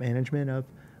talent management of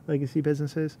legacy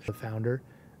businesses. The founder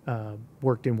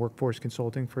worked in workforce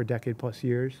consulting for a decade plus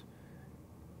years,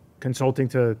 consulting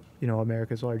to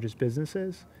America's largest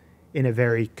businesses in a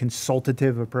very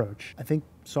consultative approach. I think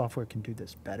software can do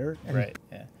this better. Right.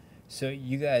 Yeah. So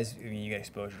you guys, you get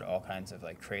exposure to all kinds of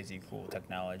like crazy cool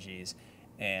technologies,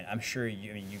 and I'm sure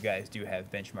you guys do have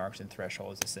benchmarks and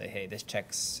thresholds to say, hey, this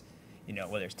checks,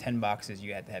 whether it's 10 boxes,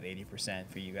 you have to have 80%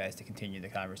 for you guys to continue the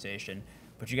conversation.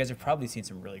 But you guys have probably seen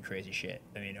some really crazy shit.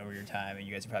 Over your time, and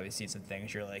you guys have probably seen some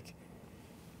things you're like,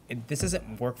 this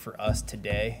doesn't work for us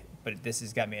today, but this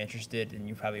has got me interested, and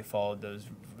you probably followed those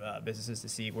businesses to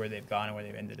see where they've gone and where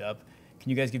they've ended up. Can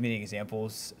you guys give me any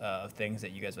examples of things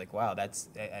that you guys are like, wow, that's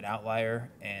an outlier,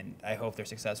 and I hope they're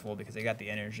successful because they got the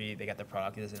energy, they got the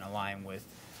product, it doesn't align with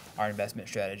our investment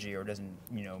strategy, or doesn't,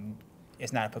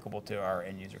 it's not applicable to our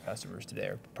end user customers today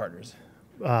or partners?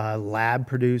 Lab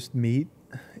produced meat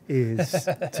is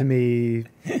to me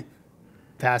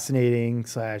fascinating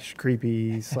 /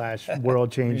 creepy /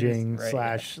 world changing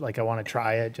 / like I want to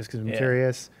try it just because I'm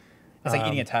curious. It's like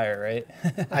eating a tire, right?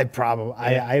 I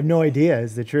have no idea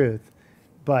is the truth,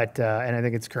 but and I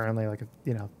think it's currently like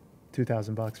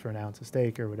 $2,000 for an ounce of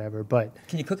steak or whatever. But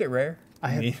can you cook it rare?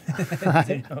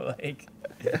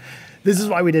 This is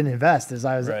why we didn't invest.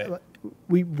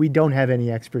 We don't have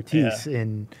any expertise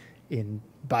in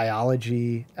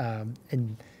biology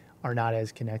and are not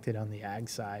as connected on the ag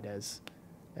side as.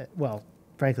 Well,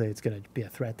 frankly, it's going to be a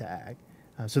threat to ag.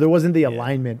 So there wasn't the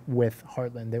alignment with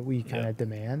Heartland that we kind of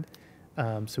demand.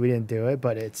 So we didn't do it,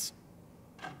 but it's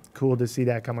cool to see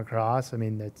that come across.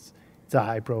 It's a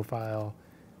high-profile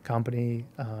company.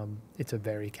 It's a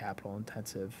very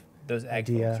capital-intensive Those ag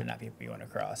idea. folks are not people you want to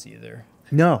cross either.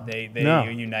 No. They no.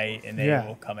 unite, and they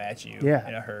will come at you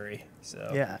in a hurry.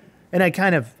 So And I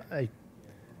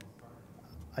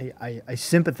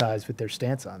sympathize with their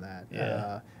stance on that.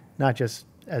 Yeah. Not just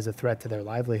as a threat to their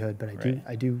livelihood, but Right.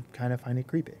 I do kind of find it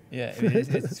creepy. Yeah, I mean,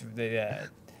 yeah,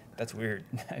 that's weird.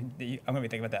 I'm gonna be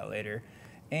thinking about that later,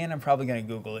 and I'm probably gonna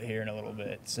Google it here in a little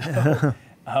bit. So,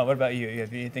 what about you? You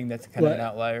have anything that's kind of an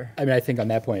outlier? I mean, I think on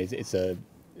that point, it's a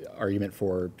argument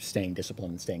for staying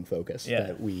disciplined and staying focused. Yeah.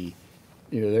 That we,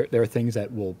 there are things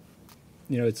that will,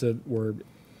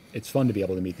 it's fun to be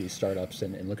able to meet these startups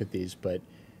and look at these, but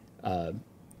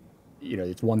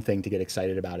it's one thing to get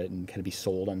excited about it and kind of be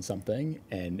sold on something,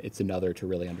 and it's another to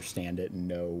really understand it and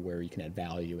know where you can add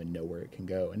value and know where it can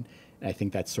go. And I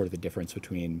think that's sort of the difference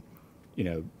between,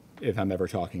 if I'm ever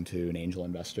talking to an angel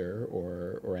investor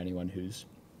or anyone who's,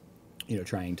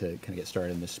 trying to kind of get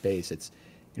started in this space, it's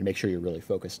make sure you're really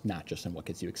focused not just on what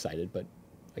gets you excited, but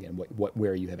again,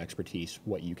 where you have expertise,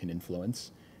 what you can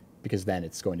influence, because then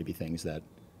it's going to be things that,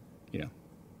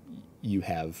 you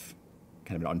have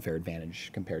kind of an unfair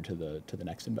advantage compared to the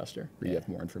next investor, where you have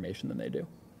more information than they do.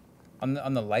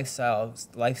 On the life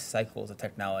cycles of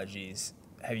technologies,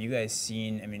 have you guys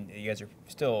seen? I mean, you guys are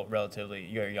still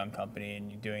you're a young company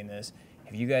and you're doing this.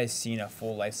 Have you guys seen a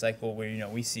full life cycle where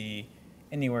we see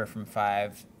anywhere from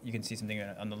 5? You can see something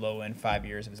on the low end, 5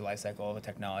 years of the life cycle of a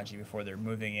technology before they're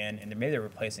moving in, and maybe they're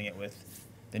replacing it with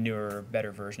the newer,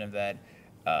 better version of that,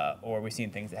 or we've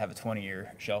seen things that have a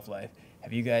 20-year shelf life.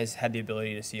 Have you guys had the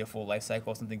ability to see a full life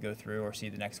cycle, something go through, or see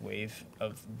the next wave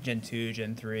of Gen 2,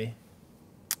 Gen 3?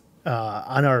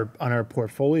 On our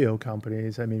portfolio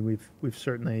companies, I mean, we've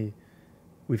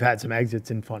had some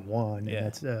exits in Fund 1, and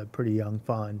that's a pretty young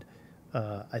fund.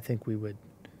 I think we would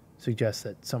suggest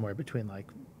that somewhere between like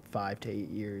 5 to 8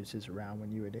 years is around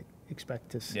when you would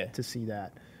expect to see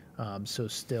that. So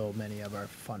still many of our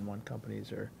Fund 1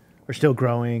 companies are still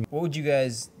growing. What would you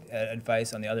guys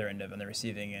advice on the other end on the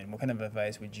receiving end? What kind of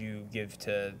advice would you give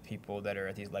to people that are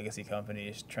at these legacy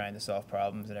companies trying to solve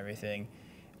problems and everything?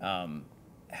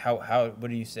 What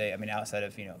do you say? I mean, outside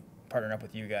of partnering up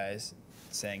with you guys,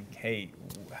 saying, hey,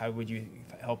 how would you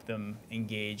help them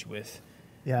engage with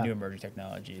new emerging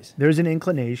technologies? There's an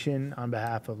inclination on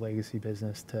behalf of legacy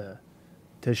business to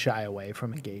shy away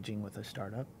from engaging with a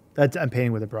startup. I'm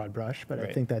painting with a broad brush, but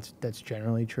I think that's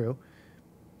generally true.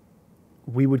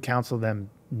 We would counsel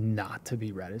them not to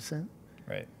be reticent.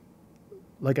 Right.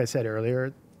 Like I said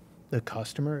earlier, the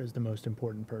customer is the most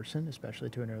important person, especially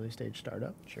to an early stage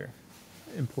startup. Sure.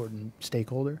 Important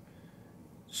stakeholder.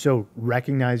 So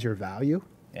recognize your value.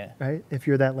 Yeah. Right. If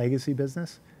you're that legacy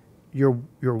business, you're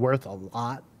worth a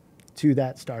lot to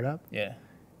that startup. Yeah.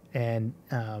 And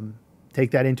take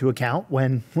that into account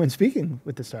when speaking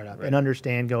with the startup, and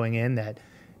understand going in that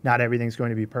not everything's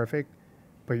going to be perfect,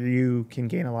 but you can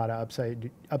gain a lot of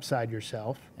upside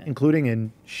yourself, including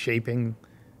in shaping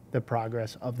the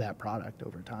progress of that product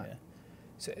over time. Yeah.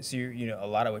 So you're, a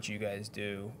lot of what you guys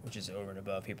do, which is over and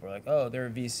above, people are like, oh, they're a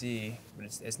VC, but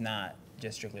it's not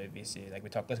just strictly a VC. Like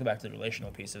let's go back to the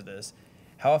relational piece of this.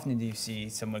 How often do you see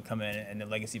someone come in and the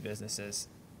legacy business says,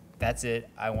 that's it,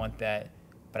 I want that,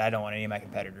 but I don't want any of my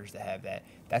competitors to have that?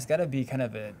 That's got to be kind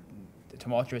of a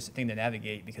tumultuous thing to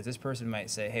navigate, because this person might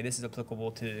say, hey, this is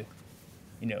applicable to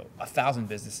 1,000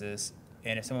 businesses,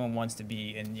 and if someone wants to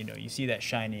be, and you see that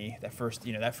shiny, that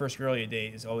first girl you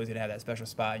date is always going to have that special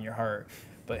spot in your heart.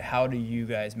 But how do you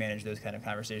guys manage those kind of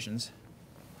conversations?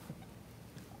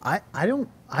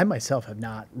 I myself have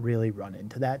not really run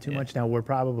into that too much. Now we're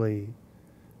probably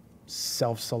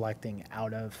self-selecting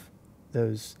out of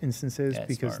those instances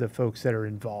because the folks that are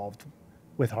involved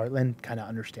with Heartland kind of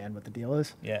understand what the deal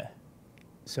is. Yeah.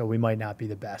 So we might not be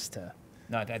the best to.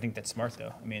 No, I think that's smart,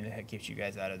 though. I mean, it keeps you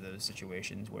guys out of those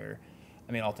situations where,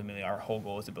 I mean, ultimately our whole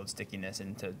goal is to build stickiness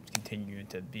and to continue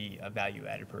to be a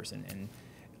value-added person. And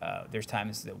there's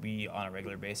times that we, on a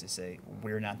regular basis, say,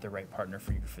 we're not the right partner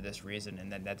for you for this reason.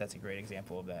 And then that's a great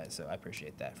example of that. So I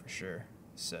appreciate that for sure.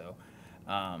 So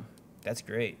that's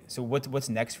great. So what's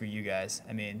next for you guys?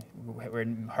 I mean, we're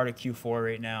in heart of Q4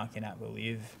 right now. I cannot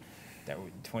believe that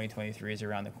 2023 is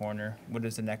around the corner. What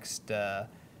does the next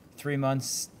 3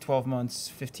 months, 12 months,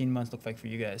 15 months look like for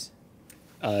you guys?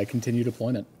 Continue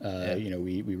deployment.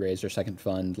 We raised our second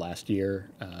fund last year.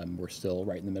 We're still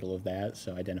right in the middle of that.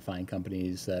 So identifying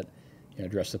companies that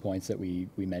address the points that we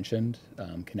mentioned,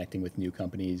 connecting with new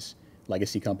companies,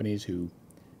 legacy companies who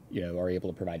are able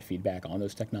to provide feedback on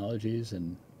those technologies,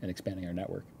 and expanding our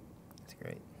network. That's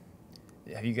great.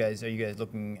 Are you guys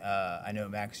looking? I know,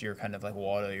 Max, you're kind of like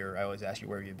Waldo. I always ask you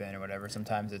where you've been or whatever.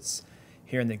 Sometimes it's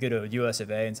here in the good old US of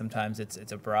A, and sometimes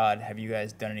it's abroad. Have you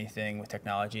guys done anything with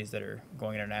technologies that are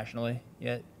going internationally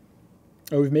yet?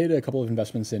 We've made a couple of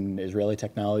investments in Israeli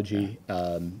technology.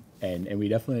 And we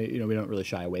definitely, we don't really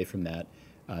shy away from that.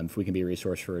 If we can be a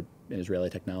resource for an Israeli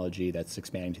technology that's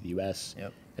expanding to the U.S.,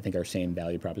 Yep. I think our same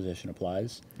value proposition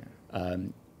applies.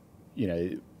 Yeah.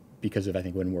 Because of, I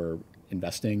think, when we're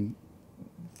investing,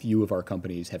 few of our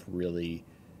companies have really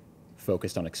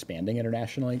focused on expanding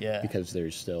internationally. Yeah. Because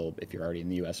there's still, if you're already in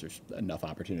the U.S., there's enough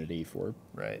opportunity for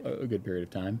Right. a good period of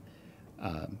time.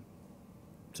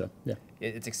 So, yeah.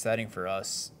 It's exciting for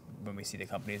us when we see the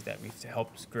companies that we've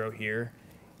helped grow here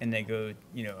and they go,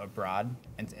 abroad.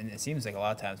 And it seems like a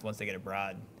lot of times once they get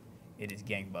abroad, it is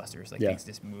gangbusters. Like Yeah. things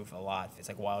just move a lot. It's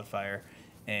like wildfire.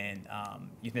 And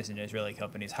you've mentioned Israeli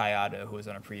companies, Hayato, who was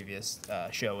on a previous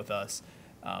show with us.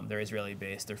 They're Israeli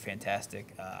based. They're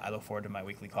fantastic. I look forward to my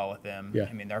weekly call with them. Yeah.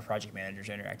 I mean, our project managers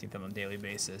interact with them on a daily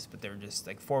basis, but they're just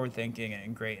like forward thinking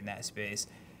and great in that space.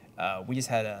 We just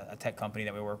had a tech company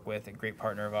that we work with, a great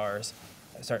partner of ours,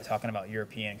 started talking about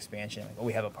European expansion. Like,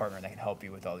 we have a partner that can help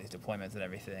you with all these deployments and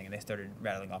everything. And they started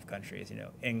rattling off countries,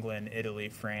 England, Italy,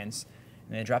 France.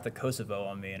 And they dropped the Kosovo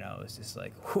on me, and I was just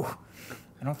like, whew,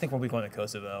 I don't think we'll be going to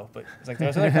Kosovo. But it's like,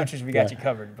 there's other countries we got you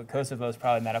covered. But Kosovo is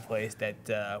probably not a place that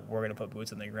we're going to put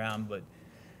boots on the ground. But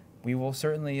we will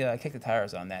certainly kick the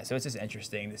tires on that. So it's just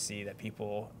interesting to see that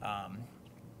people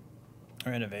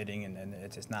are innovating, and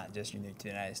it's just not just unique to the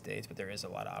United States, but there is a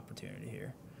lot of opportunity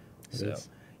here. So,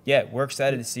 yeah, we're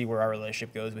excited to see where our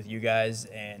relationship goes with you guys,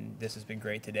 and this has been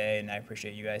great today, and I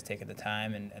appreciate you guys taking the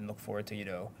time and look forward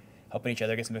to, helping each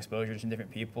other get some exposure to some different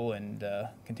people and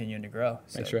continuing to grow.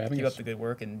 So Thanks for having keep us. up the good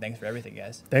work, and thanks for everything,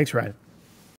 guys. Thanks, Ryan.